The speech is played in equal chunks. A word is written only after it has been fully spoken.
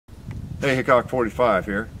Hey, Hickok 45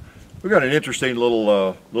 here. We got an interesting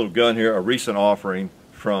little gun here, a recent offering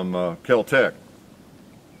from Kel-Tec.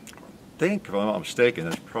 I think, if I'm not mistaken,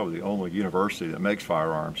 it's probably the only university that makes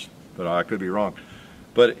firearms, but I could be wrong.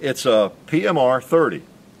 But it's a PMR-30.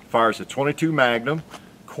 Fires a .22 Magnum.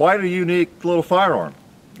 Quite a unique little firearm.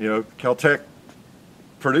 You know, Kel-Tec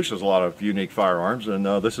produces a lot of unique firearms, and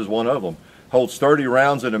this is one of them. Holds 30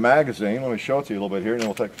 rounds in a magazine. Let me show it to you a little bit here, and then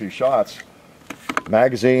we'll take a few shots.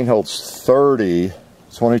 Magazine holds 30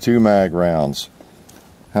 .22 mag rounds.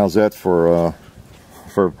 How's that for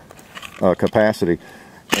capacity?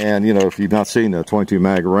 And you know, if you've not seen the .22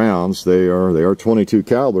 mag rounds, they are .22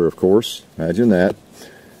 caliber, of course. Imagine that.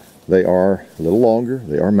 They are a little longer.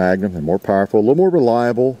 They are Magnum and more powerful, a little more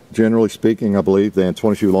reliable, generally speaking, I believe, than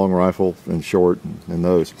 .22 long rifle and short and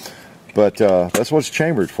those. But that's what it's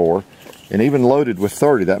chambered for. And even loaded with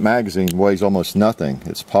 30, that magazine weighs almost nothing.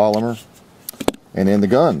 It's polymer. And then the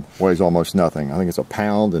gun weighs almost nothing. I think it's 1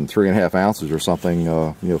 pound and 3.5 ounces or something,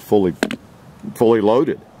 you know, fully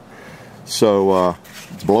loaded. So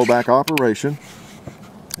it's a blowback operation.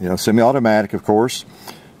 You know, semi-automatic, of course.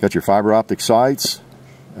 Got your fiber optic sights.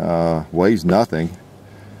 Weighs nothing.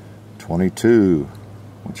 .22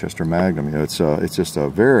 Winchester Magnum. You know, it's just a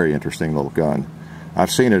very interesting little gun.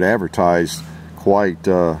 I've seen it advertised quite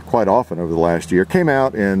often over the last year. Came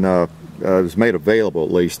out in it was made available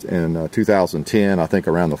at least in 2010, I think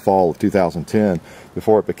around the fall of 2010,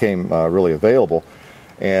 before it became really available.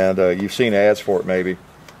 And you've seen ads for it maybe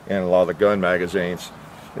in a lot of the gun magazines,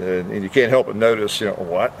 and you can't help but notice, you know,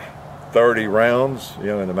 what, 30 rounds, you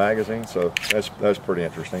know, in the magazine. So that's pretty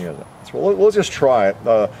interesting, isn't it? So we'll just try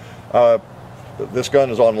it. This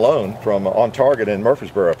gun is on loan from On Target in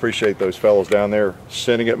Murfreesboro. I appreciate those fellows down there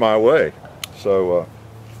sending it my way. So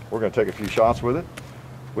we're going to take a few shots with it.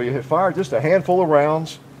 We had fired just a handful of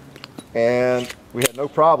rounds, and we had no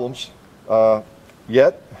problems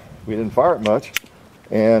yet. We didn't fire it much,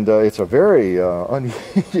 and it's a very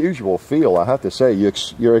unusual feel, I have to say.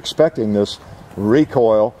 You're expecting this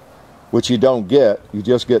recoil, which you don't get. You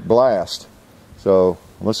just get blast. So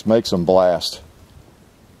let's make some blast.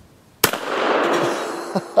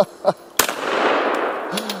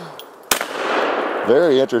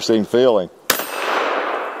 Very interesting feeling.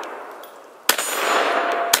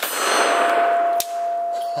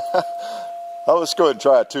 Let's go ahead and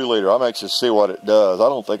try a 2-liter. I'm anxious to see what it does. I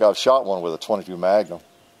don't think I've shot one with a .22 Magnum.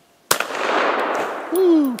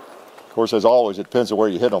 Woo. Of course, as always, it depends on where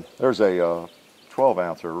you hit them. There's a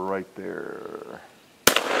 12-ouncer right there.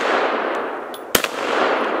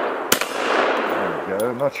 There we go.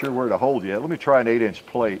 I'm not sure where to hold yet. Let me try an 8-inch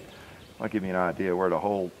plate. Might give me an idea where to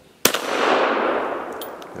hold.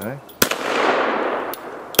 Okay.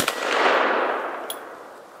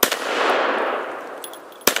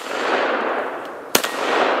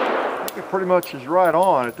 It pretty much is right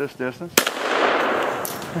on at this distance.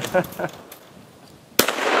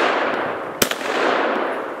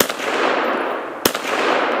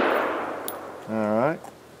 Alright,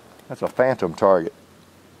 that's a phantom target.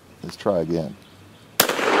 Let's try again.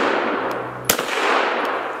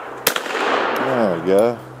 There we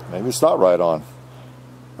go. Maybe it's not right on.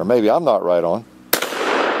 Or maybe I'm not right on.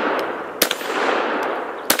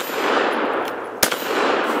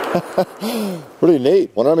 Pretty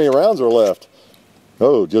neat. Wonder how many rounds are left.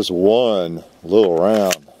 Oh, just one little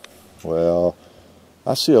round. Well,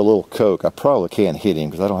 I see a little Coke. I probably can't hit him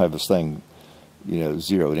because I don't have this thing, you know,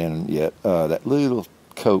 zeroed in yet. That little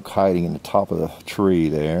Coke hiding in the top of the tree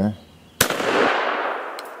there. Yeah,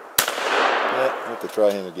 I'll have to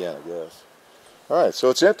try him again, I guess. Alright, so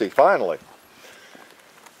it's empty, finally.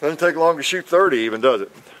 Doesn't take long to shoot 30 even, does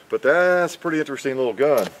it? But that's a pretty interesting little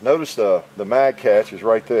gun. Notice the mag catch is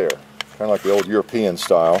right there. Kind of like the old European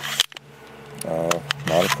style.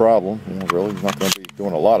 Not a problem. You know, really, you're not going to be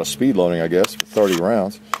doing a lot of speed loading, I guess, for 30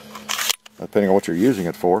 rounds, depending on what you're using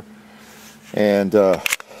it for. And you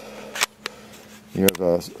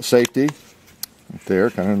have safety right there,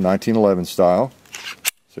 kind of 1911 style.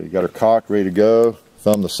 So you got her cocked, ready to go.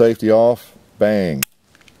 Thumb the safety off. Bang.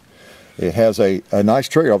 It has a nice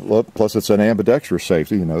trigger, plus it's an ambidextrous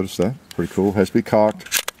safety, you notice that? Pretty cool. Has to be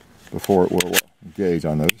cocked before it will engage,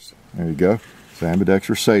 I noticed. There you go. It's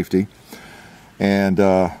ambidextrous safety. And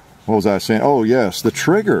what was I saying? Oh yes, the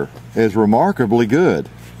trigger is remarkably good.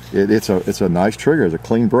 It's a nice trigger. It's a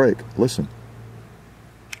clean break. Listen.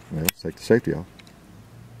 Well, let's take the safety off.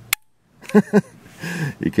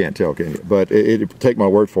 You can't tell, can you? But take my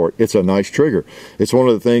word for it, it's a nice trigger. It's one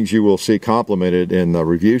of the things you will see complimented in the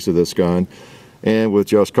reviews of this gun, and with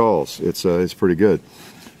just cause. It's pretty good.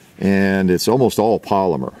 And it's almost all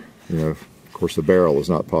polymer. You know, of course the barrel is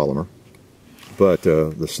not polymer. but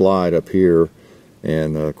the slide up here,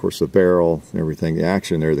 and of course the barrel and everything, the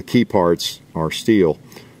action there, the key parts are steel,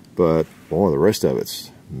 but boy, the rest of it's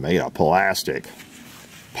made of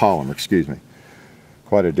polymer, excuse me.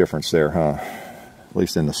 Quite a difference there, huh? At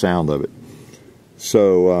least in the sound of it.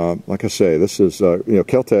 So like I say, this is you know,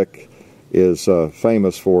 Kel-Tec is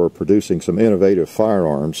famous for producing some innovative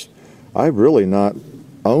firearms. I've really not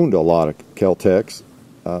owned a lot of Kel-Tecs.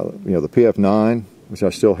 You know, the PF9, which I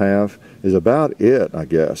still have, is about it, I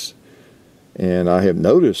guess. And I have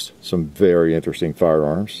noticed some very interesting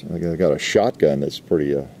firearms. I got a shotgun that's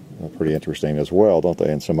pretty interesting as well, don't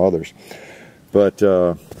they, and some others. But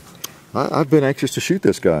I've been anxious to shoot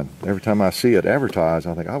this gun. Every time I see it advertised,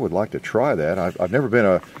 I think I would like to try that. I've never been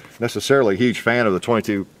a necessarily huge fan of the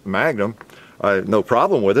 22 Magnum. I have no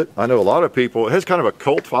problem with it. I know a lot of people, it has kind of a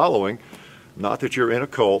cult following. Not that you're in a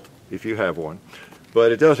cult if you have one,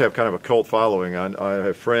 but it does have kind of a cult following. I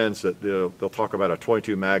have friends that they'll talk about a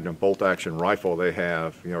 22 Magnum bolt action rifle they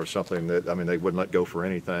have, you know, or something that, I mean, they wouldn't let go for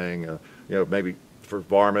anything, you know, maybe for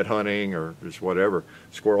varmint hunting or just whatever,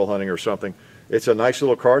 squirrel hunting or something. It's a nice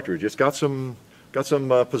little cartridge. It's got some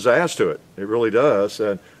pizzazz to it. It really does.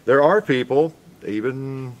 And there are people,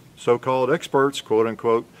 even so-called experts, quote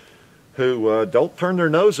unquote, who don't turn their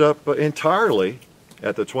nose up entirely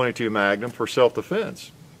at the 22 Magnum for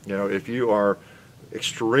self-defense. You know, if you are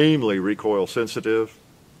extremely recoil sensitive,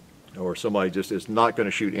 or somebody just is not going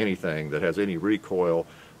to shoot anything that has any recoil,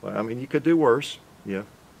 well, I mean, you could do worse. You know,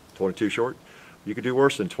 22 short, you could do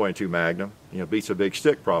worse than 22 Magnum. You know, beats a big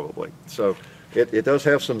stick probably. So it does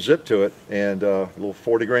have some zip to it, and a little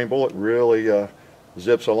 40 grain bullet really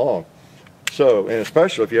zips along. So, and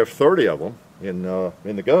especially if you have 30 of them in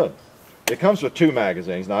the gun. It comes with 2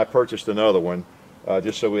 magazines. Now I purchased another one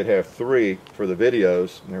just so we'd have 3 for the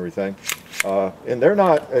videos and everything. And they're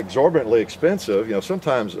not exorbitantly expensive. You know,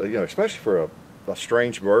 sometimes, you know, especially for a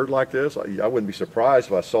strange bird like this, I wouldn't be surprised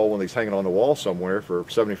if I saw one of these hanging on the wall somewhere for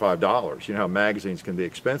 $75. You know how magazines can be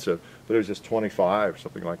expensive, but it was just $25,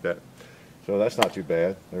 something like that. So that's not too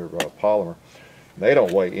bad. They're polymer. They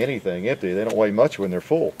don't weigh anything empty. They don't weigh much when they're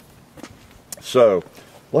full. So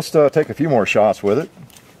let's take a few more shots with it.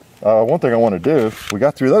 One thing I want to do, we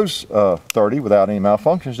got through those 30 without any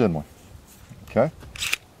malfunctions, didn't we? Okay.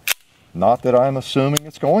 Not that I'm assuming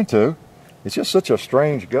it's going to. It's just such a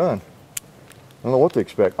strange gun. I don't know what to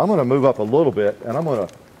expect. I'm going to move up a little bit, and I'm going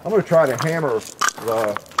to try to hammer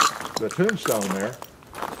the tombstone there.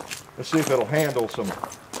 Let's see if it'll handle some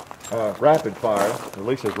rapid fire, at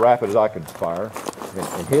least as rapid as I can fire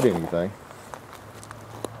and hit anything.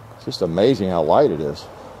 It's just amazing how light it is.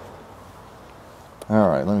 All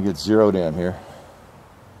right, let me get zeroed in here.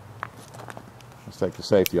 Let's take the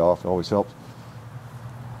safety off. It always helps.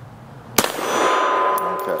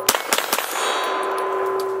 Okay.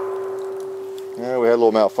 Yeah, we had a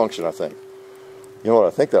little malfunction, I think. You know what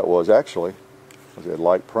I think that was, actually? Was a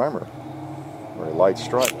light primer. Or a light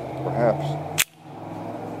strike, perhaps.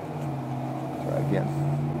 Try again.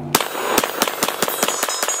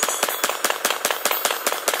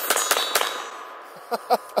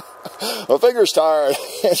 My finger's tired.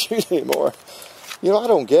 I can't shoot anymore. You know, I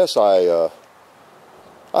don't guess I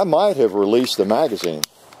might have released the magazine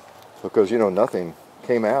because, you know, nothing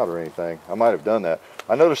came out or anything. I might have done that.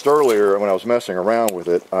 I noticed earlier when I was messing around with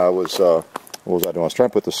it, I was what was I doing? I was trying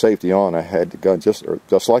to put the safety on. I had the gun just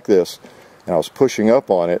like this, and I was pushing up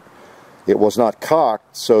on it. It was not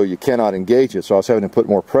cocked, so you cannot engage it. So I was having to put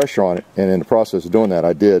more pressure on it, and in the process of doing that,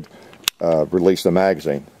 I did release the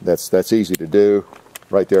magazine. That's easy to do.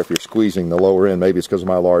 Right there, if you're squeezing the lower end, maybe it's because of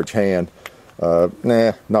my large hand.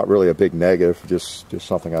 Nah, not really a big negative, just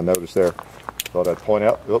something I noticed there. Thought I'd point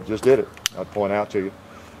out. Oh, just did it. I'd point out to you.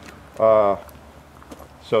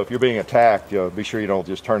 So if you're being attacked, you know, be sure you don't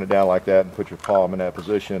just turn it down like that and put your palm in that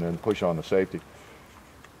position and push on the safety.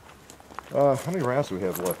 How many rounds do we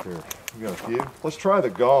have left here? We got a few. Let's try the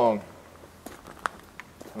gong.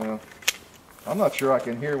 I'm not sure I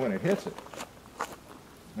can hear when it hits it.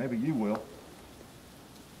 Maybe you will.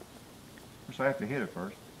 I have to hit it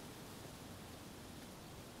first.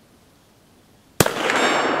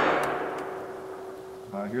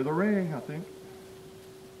 I hear the ring, I think.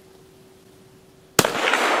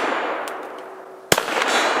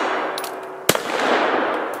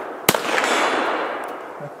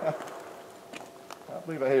 I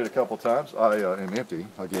believe I hit it a couple times. I am empty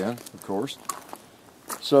again, of course.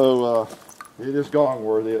 So it is gong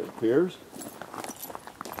worthy, it appears.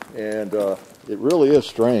 And it really is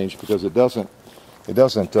strange because it doesn't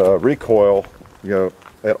recoil, you know,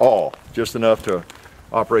 at all, just enough to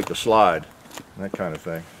operate the slide, that kind of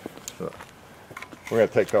thing. So we're going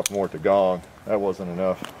to take a couple more to gong. That wasn't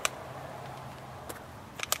enough.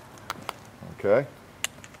 Okay.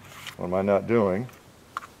 What am I not doing?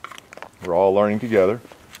 We're all learning together.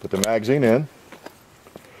 Put the magazine in.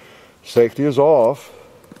 Safety is off.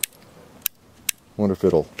 Wonder if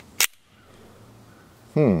it'll...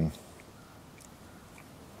 Yeah,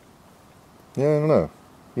 I don't know.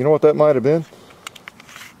 You know what that might have been?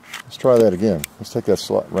 Let's try that again. Let's take that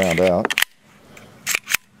slot round out.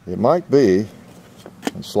 It might be,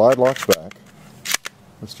 and slide locks back.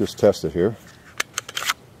 Let's just test it here.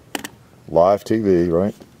 Live TV,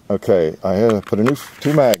 right? Okay, I had to put a new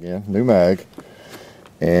mag,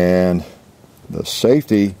 and the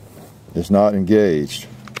safety is not engaged.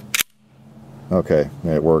 Okay,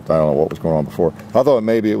 it worked. I don't know what was going on before. I thought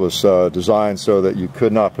maybe it was designed so that you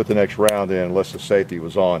could not put the next round in unless the safety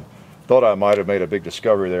was on. Thought I might have made a big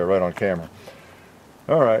discovery there right on camera.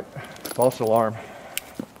 All right, false alarm.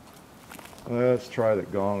 Let's try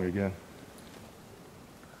that gong again.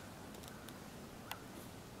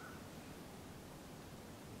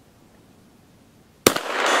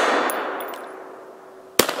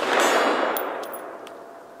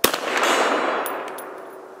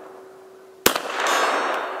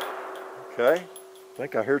 Okay, I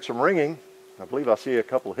think I heard some ringing. I believe I see a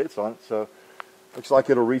couple of hits on it, so looks like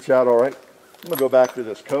it'll reach out all right. I'm going to go back to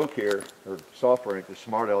this Coke here, or soft drink, the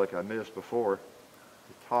Smart Aleck I missed before.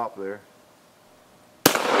 The top there.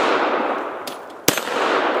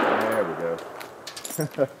 There we go.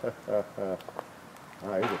 All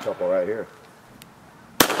right, here's a couple right here.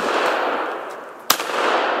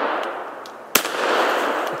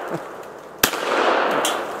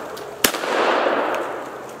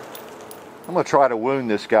 I'm going to try to wound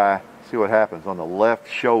this guy, see what happens on the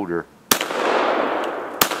left shoulder.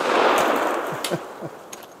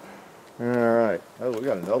 Alright, oh, we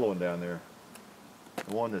got another one down there.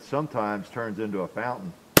 The one that sometimes turns into a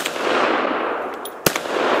fountain.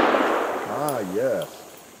 Ah, yes.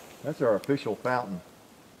 That's our official fountain.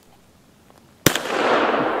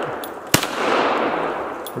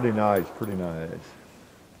 Pretty nice, pretty nice.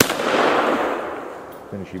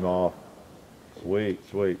 Finish him off. Sweet,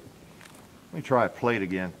 sweet. Let me try a plate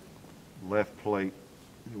again. Left plate.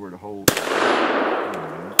 See where to hold.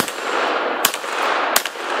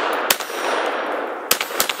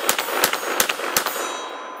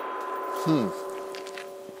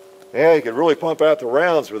 Yeah, you could really pump out the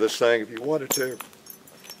rounds with this thing if you wanted to.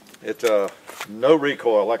 It no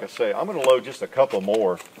recoil, like I say. I'm going to load just a couple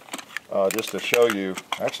more just to show you.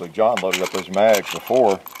 Actually, John loaded up those mags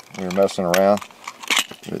before we were messing around.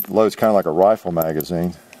 It loads kind of like a rifle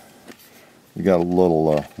magazine. You got a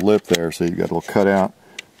little lip there, so you got a little cutout.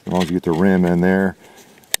 As long as you get the rim in there,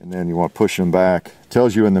 and then you want to push them back. It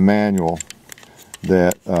tells you in the manual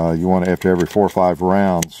that you want to, after every 4 or 5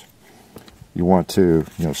 rounds, you want to,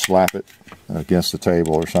 slap it against the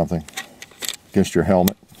table or something, against your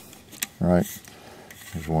helmet. Right?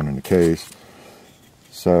 There's one in the case.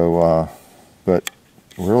 So, but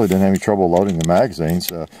we really didn't have any trouble loading the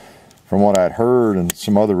magazines. From what I'd heard and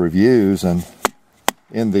some other reviews, and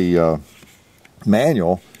in the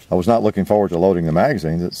manual, I was not looking forward to loading the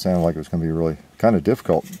magazines. It sounded like it was going to be really kind of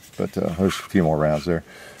difficult, but there's a few more rounds there.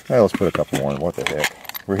 Hey, let's put a couple more in. What the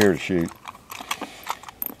heck? We're here to shoot.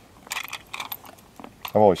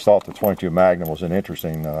 I've always thought the 22 Magnum was an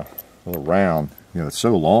interesting little round. It's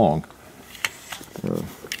so long.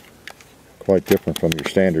 Quite different from your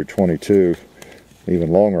standard 22,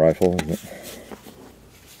 even long rifle.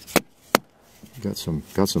 Got some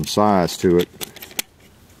size to it.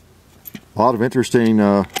 A lot of interesting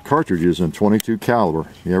cartridges in 22 caliber.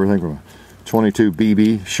 Everything from a 22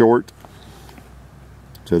 BB short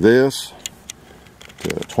to this, to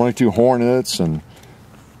 22 Hornets, and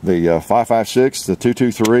the 5.56, the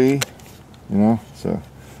 223. So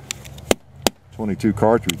 22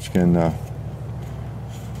 cartridge can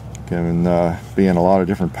be in a lot of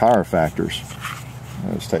different power factors.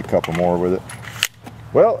 Let's take a couple more with it.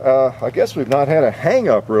 Well, I guess we've not had a hang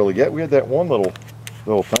up really yet. We had that one little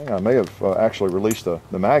thing. I may have actually released the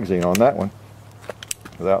magazine on that one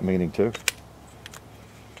without meaning to.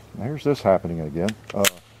 Now, here's this happening again. There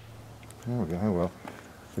we go. Oh, well,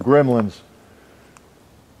 the gremlins.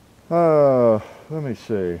 Let me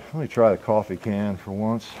see. Let me try the coffee can for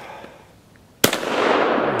once.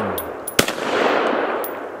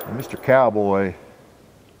 Mr. Cowboy.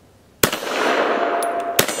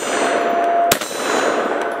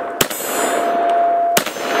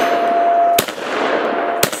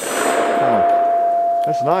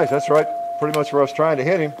 That's nice. That's right. Pretty much where I was trying to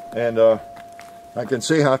hit him. And I can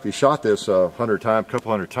see how if you shot this couple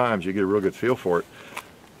hundred times, you get a real good feel for it.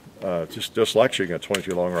 Just like shooting a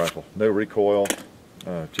 22 long rifle. No recoil.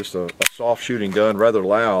 Just a soft shooting gun, rather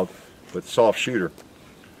loud, but soft shooter.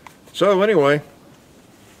 So anyway,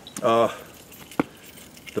 the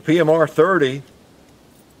PMR-30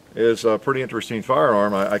 is a pretty interesting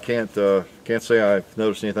firearm. I can't say I've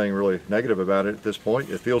noticed anything really negative about it at this point.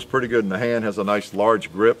 It feels pretty good in the hand, has a nice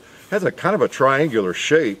large grip, has a kind of a triangular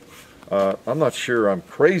shape. I'm not sure I'm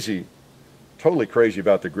totally crazy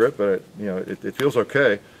about the grip, but it feels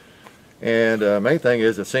okay. And main thing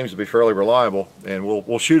is it seems to be fairly reliable, and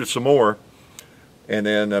we'll shoot it some more, and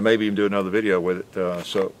then maybe even do another video with it.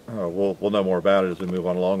 So we'll know more about it as we move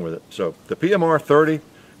on along with it. So the PMR-30,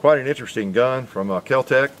 quite an interesting gun from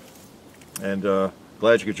Kel-Tec, and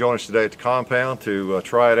glad you could join us today at the compound to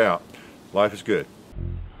try it out. Life is good.